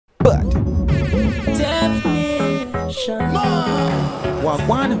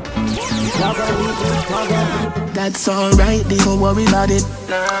Wagwan. That's alright, don't worry about it.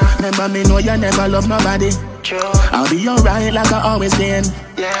 Remember me know you never love nobody. I'll be alright like I always been.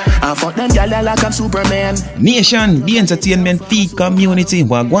 I fuck them gyal like I'm Superman. Nation, the entertainment feed community.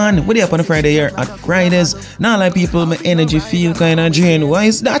 Wagwan, we're up on a Friday here at Fridays. Now like people, my energy feel kinda drained. Why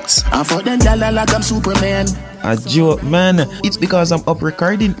is that? I fuck them gyal like I'm Superman. A joke, man. It's because I'm up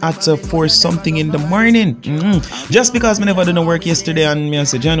recording at 4 something in the morning. Just because I never done no work yesterday and me and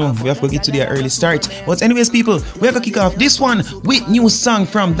say, Jano, we have to get to the early start. But anyways, people, we have to kick off this one with new song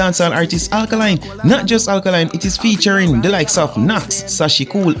from dancehall artist Alkaline. Not just Alkaline, it is featuring the likes of Nox, Sashi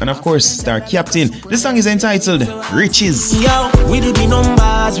Cool, and of course Star Captain. The song is entitled Riches. Yo, we do the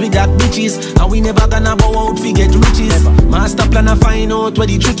numbers, we got bitches, and we never gonna bow out, we get riches. Master plan to find out where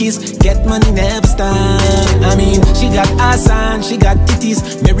the trick is. Get money never stand. I mean, she got ass and she got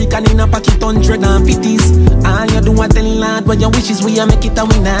titties. American in a pocket 150s. And you do what telling land what your wishes, we make it a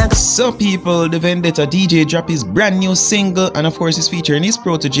winner. So people, the Vendetta DJ drop his brand new single, and of course he's featuring his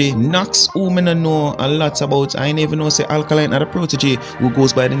protege Nox, who me no know a lot about. I never know say Alkaline are a protege who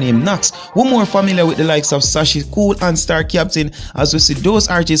goes by the name Nox. We're more familiar with the likes of Sashi Cool and Star Captain, as we see those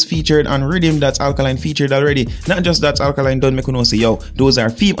artists featured on Rhythm that Alkaline featured already. Not just that Alkaline don't make you say yo, those are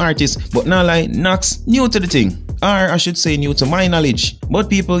theme artists, but now like Nox new to the thing. Or I should say new to my knowledge. But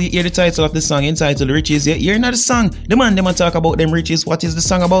people, you hear the title of the song entitled Riches, you hear not the song. The man them a talk about them riches. What is the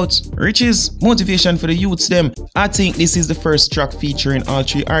song about? Riches, motivation for the youths them. I think this is the first track featuring all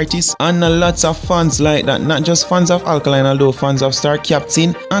 3 artists and lots of fans like that. Not just fans of Alkaline, although fans of Star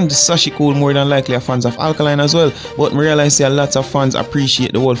Captain and Sashi Cool more than likely are fans of Alkaline as well. But I realize that lots of fans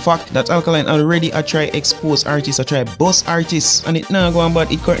appreciate the whole fact that Alkaline already a try expose artists, a try boss artists, and it now going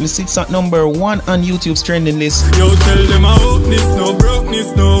bad. It currently sits at number 1 on YouTube's trending list. Yo, tell them I hopeness, no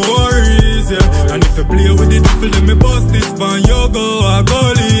brokeness, no worries, yeah. And if you play with the devil, let me bust this man, yo go a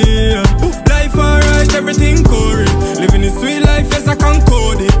gully, yeah. Life alright, everything correct. Living a sweet life, yes I can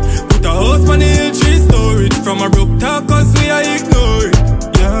code it. Put a house on the hill, 3 storage. From a broke talk, cause we I ignore it.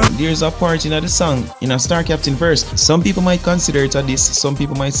 There's a part in the song in a Star Captain verse. Some people might consider it as this, some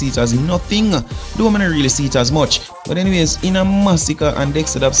people might see it as nothing, though I don't really see it as much. But anyways, in a Masicka and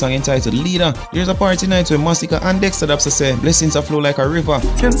Dexter Dub song entitled Leader, there's a part in it where Masicka and Dexter Dub say blessings are flow like a river.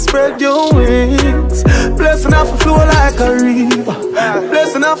 Can spread your wings, blessing off a flow like a river,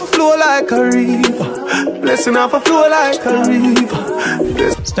 blessing off a flow like a river, blessing off a flow like a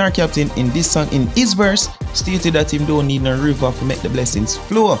river. Star Captain in this song in his verse stated that him don't need no river to make the blessings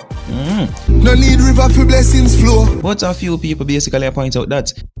flow. No need river for blessings flow. But a few people basically point out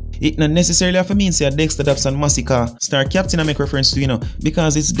that it not necessarily have to mean say Dexter Dubs and Masicka Star Captain I make reference to, you know,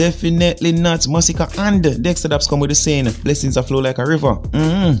 because it's definitely not. Masicka and Dexter Dubs come with the saying blessings are flow like a river.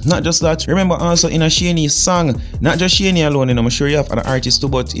 Not just that. Remember also in a Shaney song, not just Shaney alone, and I'm sure you have other artists too,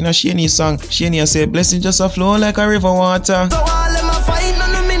 but in a Shaney song, Shaney say blessings just a flow like a river water.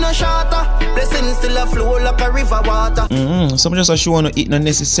 Blessings still a flow like a river water. So I'm just showing you it not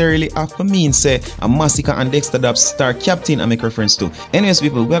necessarily have to mean say a Masicka and Dexter Dubs Star Captain I make reference to. Anyways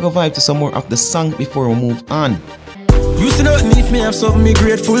people, we're gonna vibe to some more of the song before we move on. Used to nothing if me have something me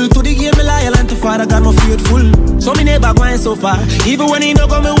grateful. To the game me loyal and to Father God no faithful. So me never going so far. Even when he no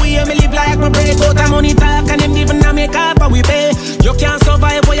go me way, me live like my break out and money talk and them even na make up and we pay. You can't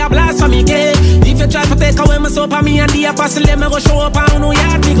survive for your blasphemy gay. If you try to take away my soap and me and the apostle, me go show up on no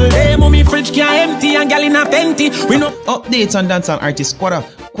yard niggle day. Mommy fridge can't empty and gal in a plenty. We know updates on dancehall artist Quada.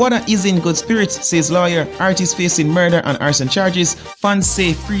 Quada is in good spirits, says lawyer. Artist facing murder and arson charges. Fans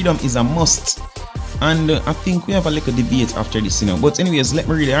say freedom is a must. And I think we have a little debate after this, you know. But anyways, let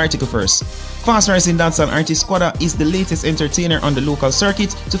me read the article first. Fast rising dancehall artist Quada is the latest entertainer on the local circuit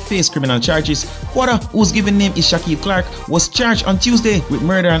to face criminal charges. Quada, whose given name is Shaquille Clark, was charged on Tuesday with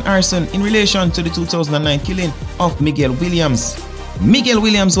murder and arson in relation to the 2009 killing of Miguel Williams. Miguel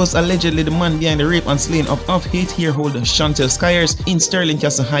Williams was allegedly the man behind the rape and slaying of 8-year-old Chantel Skyers in Sterling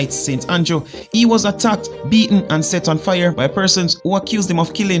Castle Heights, St. Andrew. He was attacked, beaten and set on fire by persons who accused him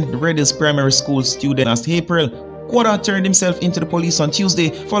of killing the Red Hills Primary School student last April. Quada turned himself into the police on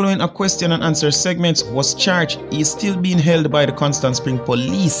Tuesday following a question and answer segment, was charged. He is still being held by the Constant Spring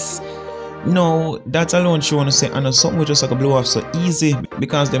Police. No, that alone showing to say I know something will just like a blow off so easy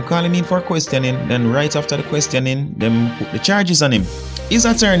because them calling him for questioning, then right after the questioning, them put the charges on him. His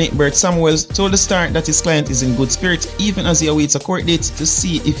attorney, Bert Samuels, told the Star that his client is in good spirits even as he awaits a court date to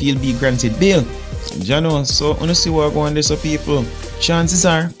see if he'll be granted bail. Jano, so when you see what going there, so people, chances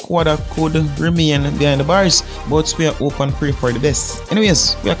are Quada could remain behind the bars, but we are open pray for the best.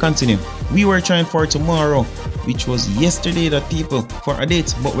 Anyways, we are continuing. We were trying for tomorrow. which was yesterday, that people, for a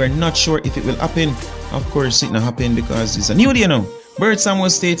date, but we're not sure if it will happen. Of course, it not happen because it's a new day now. Bird Samuel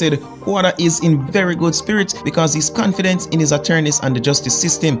stated, Quada is in very good spirits because he's confident in his attorneys and the justice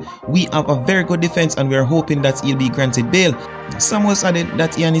system. We have a very good defense and we are hoping that he'll be granted bail. Samuel added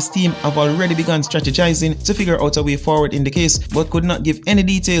that he and his team have already begun strategizing to figure out a way forward in the case, but could not give any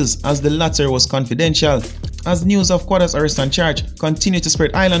details as the latter was confidential. As news of Quada's arrest and charge continue to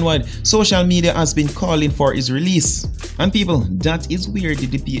spread island-wide, social media has been calling for his release. And people, that is where the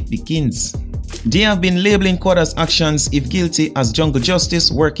debate begins. They have been labeling Quada's actions, if guilty, as jungle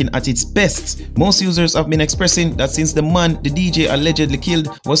justice working at its best. Most users have been expressing that since the man the DJ allegedly killed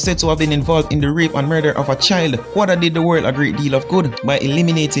was said to have been involved in the rape and murder of a child, Quada did the world a great deal of good by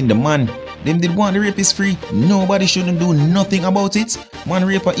eliminating the man. Them did want the rapist free, nobody shouldn't do nothing about it. Man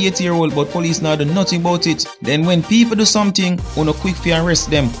rape a 80-year-old but police now do nothing about it. Then when people do something, uno quick for arrest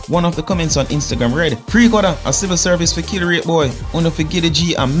them. One of the comments on Instagram read, "Free Quada, a civil service for kill rape boy. Uno for get a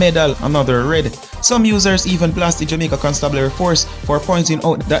G a medal," another read. Some users even blasted Jamaica Constabulary Force for pointing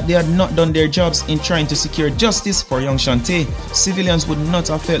out that they had not done their jobs in trying to secure justice for young Shantae. Civilians would not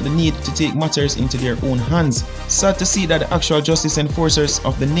have felt the need to take matters into their own hands. Sad to see that the actual justice enforcers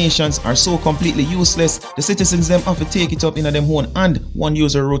of the nations are so completely useless. The citizens them have to take it up in their own hand, one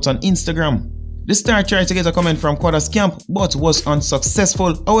user wrote on Instagram. The star tried to get a comment from Quada's camp but was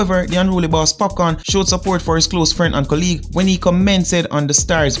unsuccessful. However, the unruly boss Popcorn showed support for his close friend and colleague when he commented on the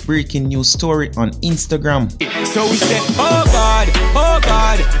star's breaking news story on Instagram. So we said, oh God, oh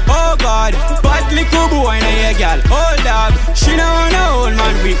God, oh God, bad little boy na your girl, hold up. She don't want a old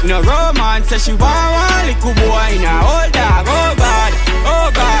man with no romance, so she want one little boy na hold up. Oh God,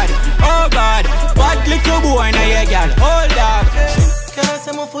 oh God, oh God, bad little boy na your girl, hold up. Can I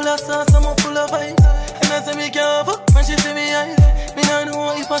say I'm full of sauce, I'm full of vibes. And I say me can't fuck when she see me eyes. Me not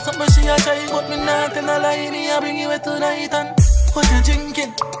know if I something she a try, but me not tell a lie. Me a bring you it tonight and what you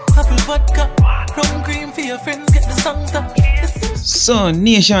drinking? Apple vodka, rum cream for your friends, get the song top. So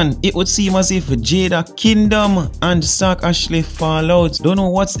nation, it would seem as if Jada Kingdom and Stalk Ashley fall out. Don't know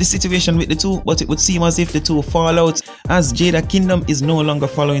what's the situation with the two, but it would seem as if the two fall out, as Jada Kingdom is no longer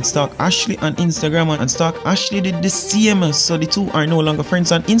following Stalk Ashley on Instagram, and Stalk Ashley did the same. So the two are no longer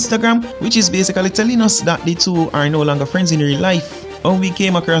friends on Instagram, which is basically telling us that the two are no longer friends in real life. How we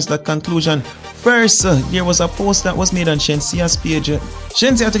came across that conclusion? First, there was a post that was made on Shensia's page.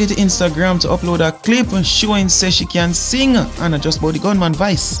 Shensia took it to Instagram to upload a clip showing says she can sing and just about the gunman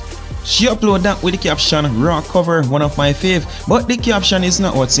voice. She uploaded that with the caption, "Raw cover, one of my fave," but the caption is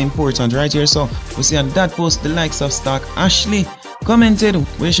not what's important right here. So we see on that post the likes of Stalk Ashley commented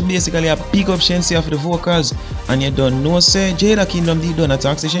where she basically have pick up Shensia for the vocals, and you don't know say Jada Kingdom did done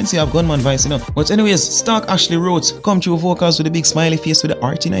attack, say Shensia have gunman voice, you know. But anyways, Stalk Ashley wrote, "Come through vocals with a big smiley face with the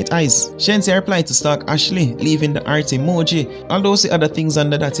arty night eyes." Shensia replied to Stalk Ashley, leaving the arty emoji, although see other things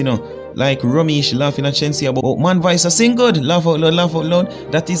under that, you know, like Ramesh laughing at Shensia about man voice a sing good, laugh out loud, laugh out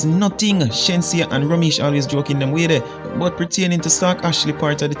loud. That is nothing. Shensia and Ramesh always joking them way there, but pertaining to Stalk Ashley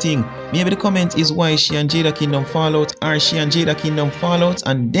part of the thing, maybe the comment is why she and Jada Kingdom fall out, or she and Jada Kingdom fall out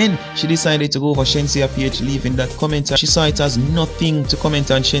and then she decided to go over Shensia page leaving that comment. She saw it as nothing to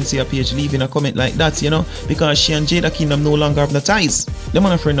comment on Shensia page leaving a comment like that, you know, because she and Jada Kingdom no longer have no ties. Them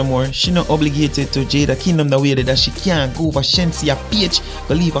on a friend no more. She not obligated to Jada Kingdom the way that she can't go over Shensia page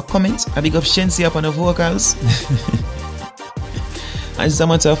to leave a comment. I big up Shensia up on the vocals. As a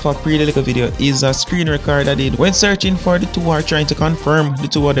matter of fact, pretty little video is a screen record I did when searching for the two are trying to confirm the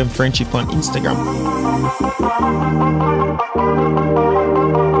two of them friendship on Instagram.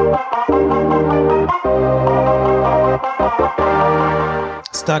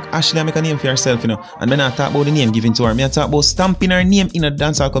 Stalk Ashley, I make a name for herself, you know, and then I talk about the name given to her. I talk about stamping her name in a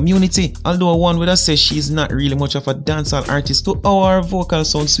dancehall community. Although one would have said she's not really much of a dancehall artist, to our vocal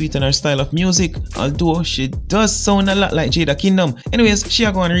sound sweet and her style of music, although she does sound a lot like Jada Kingdom. Anyways, she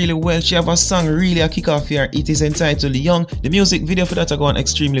are going really well. She have a song really a kick off here. It is entitled Young. The music video for that are going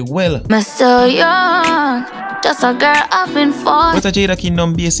extremely well. I'm so young, just a girl having fun. But Jada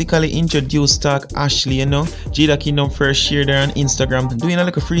Kingdom basically introduced Stalk Ashley, you know. Jada Kingdom first shared her on Instagram doing a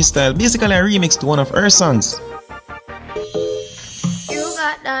little freestyle, basically a remix to one of her songs. You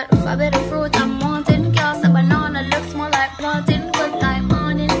got that forbidden fruit and mountain grass, a banana looks more like planting. Good night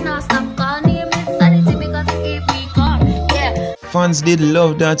morning, now stop calling me insanity because it keep me calm. Yeah. Fans did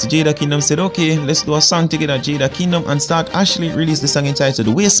love that. Jada Kingdom said, okay, let's do a song together. Jada Kingdom and Stalk Ashley released the song entitled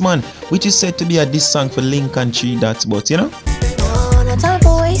Waste Man, which is said to be a diss song for Lincoln Tree, that's but you know.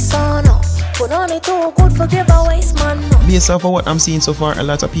 based off of what I'm seeing so far, a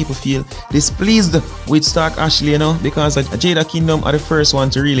lot of people feel displeased with Stalk Ashley, you know, because Jada Kingdom are the first one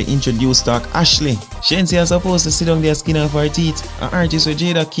to really introduce Stalk Ashley. Shensi is supposed to sit on their skin off her teeth. An artist with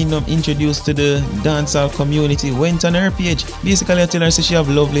Jada Kingdom introduced to the dancehall community went on her page. Basically, I tell her she have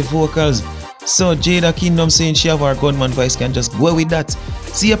lovely vocals. So Jada Kingdom saying she have her gunman voice can just go with that.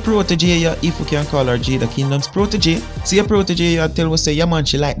 See a protege, if we can call her Jada Kingdom's protege. See a protege, tell us say, yeah man,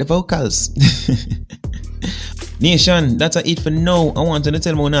 she like the vocals. Nation, that's it for now. I want to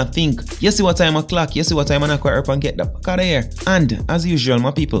tell me what I think. You see what time o'clock, you see what time I quite up and get the fuck out of here. And as usual,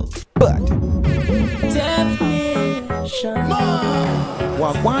 my people. But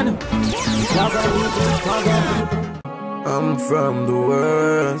I'm from the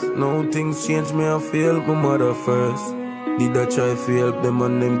worst. No things change me, I feel my mother first. Did I try to help them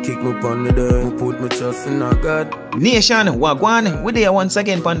and them kick me upon the dirt? Put my trust in our God. Nation, wagwan, we there once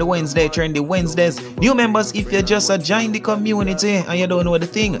again on the Wednesday, Trendy Wednesdays. New members, if you just join the community and you don't know the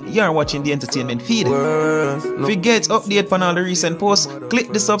thing, you're watching the entertainment feed. If you get update on all the recent posts,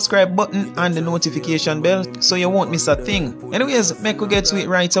 click the subscribe button and the notification bell so you won't miss a thing. Anyways, make we get to it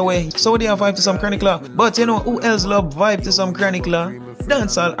right away. So they have vibe to some chronicler, but you know who else love vibe to some chronicler?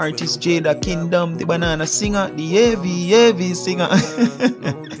 Dancehall artist Jada Kingdom, the banana singer, the heavy singer.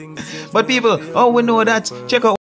 But people, oh we know that, check out